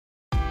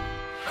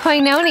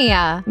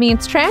Koinonia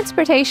means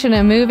transportation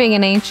and moving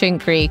in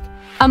ancient Greek,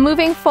 a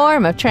moving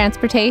form of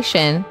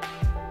transportation.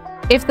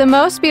 If the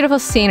most beautiful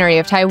scenery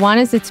of Taiwan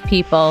is its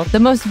people, the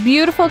most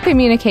beautiful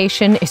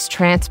communication is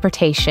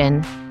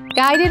transportation.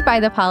 Guided by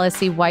the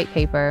policy white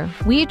paper,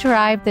 we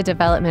drive the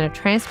development of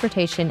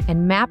transportation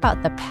and map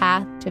out the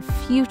path to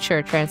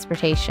future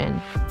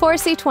transportation. For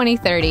C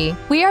 2030,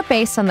 we are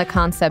based on the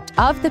concept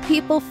of the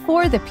people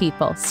for the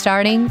people,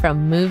 starting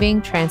from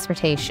moving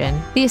transportation.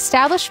 The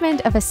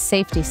establishment of a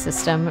safety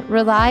system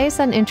relies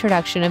on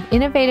introduction of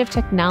innovative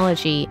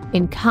technology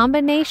in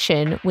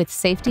combination with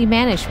safety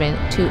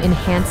management to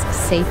enhance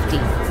safety.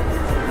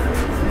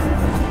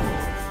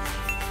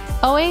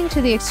 Owing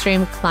to the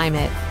extreme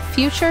climate,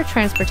 future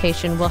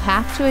transportation will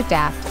have to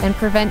adapt and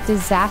prevent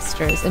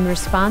disasters in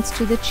response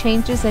to the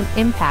changes and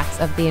impacts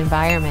of the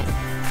environment.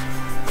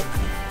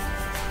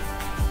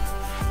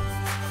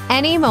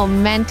 Any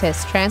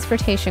momentous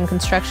transportation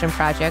construction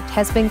project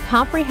has been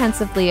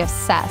comprehensively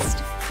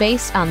assessed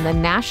based on the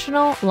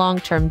national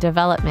long-term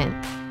development.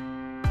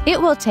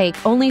 It will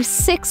take only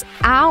 6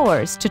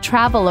 hours to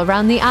travel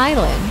around the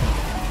island.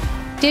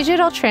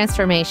 Digital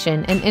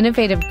transformation and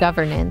innovative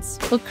governance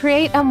will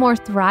create a more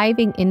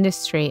thriving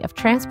industry of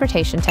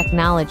transportation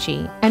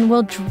technology and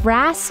will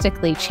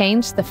drastically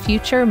change the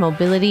future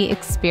mobility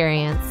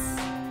experience.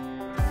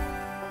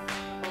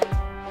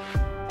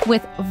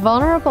 With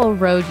vulnerable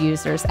road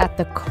users at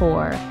the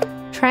core,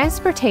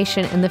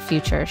 transportation in the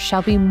future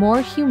shall be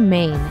more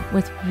humane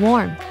with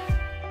warmth.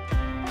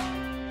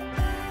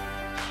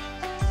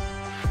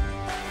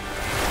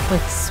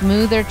 With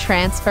smoother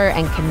transfer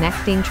and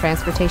connecting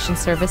transportation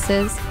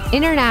services,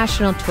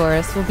 international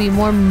tourists will be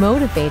more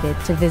motivated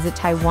to visit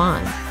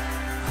Taiwan.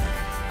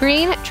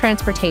 Green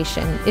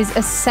transportation is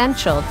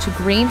essential to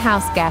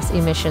greenhouse gas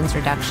emissions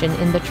reduction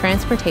in the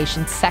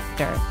transportation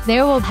sector.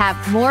 There will have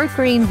more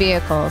green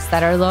vehicles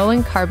that are low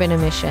in carbon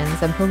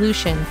emissions and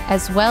pollution,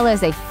 as well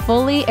as a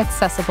fully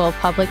accessible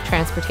public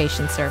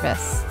transportation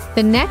service.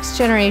 The next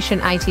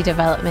generation IT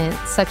development,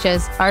 such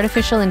as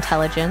artificial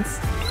intelligence,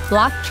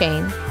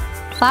 blockchain,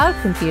 cloud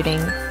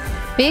computing,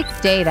 big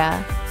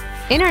data,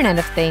 Internet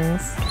of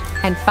Things,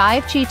 and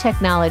 5G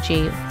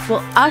technology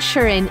will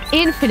usher in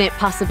infinite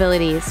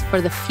possibilities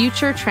for the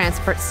future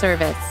transport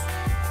service.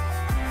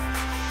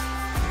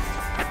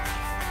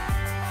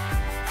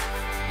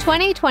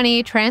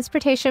 2020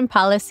 Transportation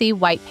Policy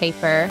White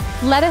Paper.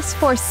 Let us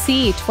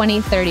foresee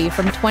 2030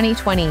 from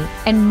 2020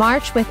 and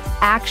march with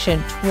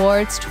action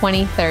towards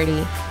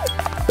 2030.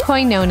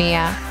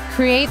 Koinonia.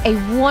 Create a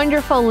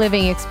wonderful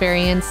living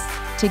experience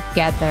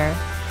together.